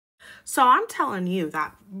So I'm telling you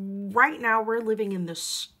that right now we're living in the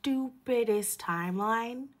stupidest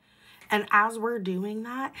timeline. And as we're doing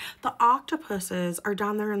that, the octopuses are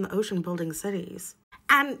down there in the ocean building cities.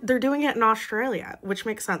 And they're doing it in Australia, which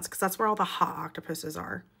makes sense because that's where all the hot octopuses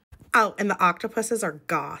are. Oh, and the octopuses are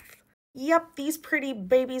goth. Yep, these pretty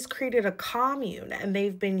babies created a commune and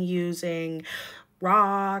they've been using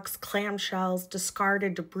rocks, clamshells,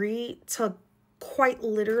 discarded debris to quite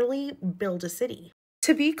literally build a city.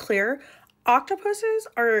 To be clear, octopuses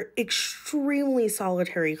are extremely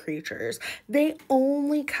solitary creatures. They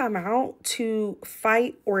only come out to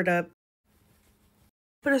fight or to...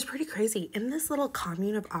 But it's pretty crazy. In this little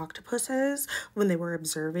commune of octopuses, when they were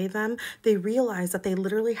observing them, they realized that they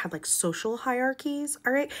literally had like social hierarchies,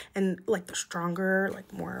 all right? And like the stronger,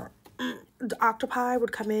 like more the octopi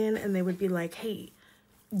would come in and they would be like, hey,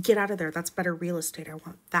 get out of there. That's better real estate. I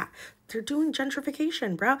want that. They're doing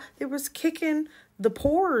gentrification, bro. They was kicking the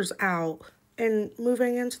pores out and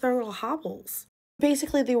moving into their little hovels.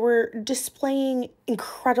 Basically, they were displaying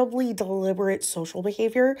incredibly deliberate social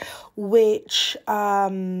behavior, which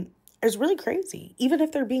is really crazy, even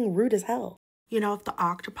if they're being rude as hell. You know, if the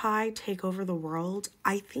octopi take over the world,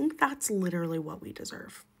 I think that's literally what we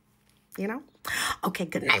deserve. You know? Okay,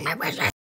 good night, my precious.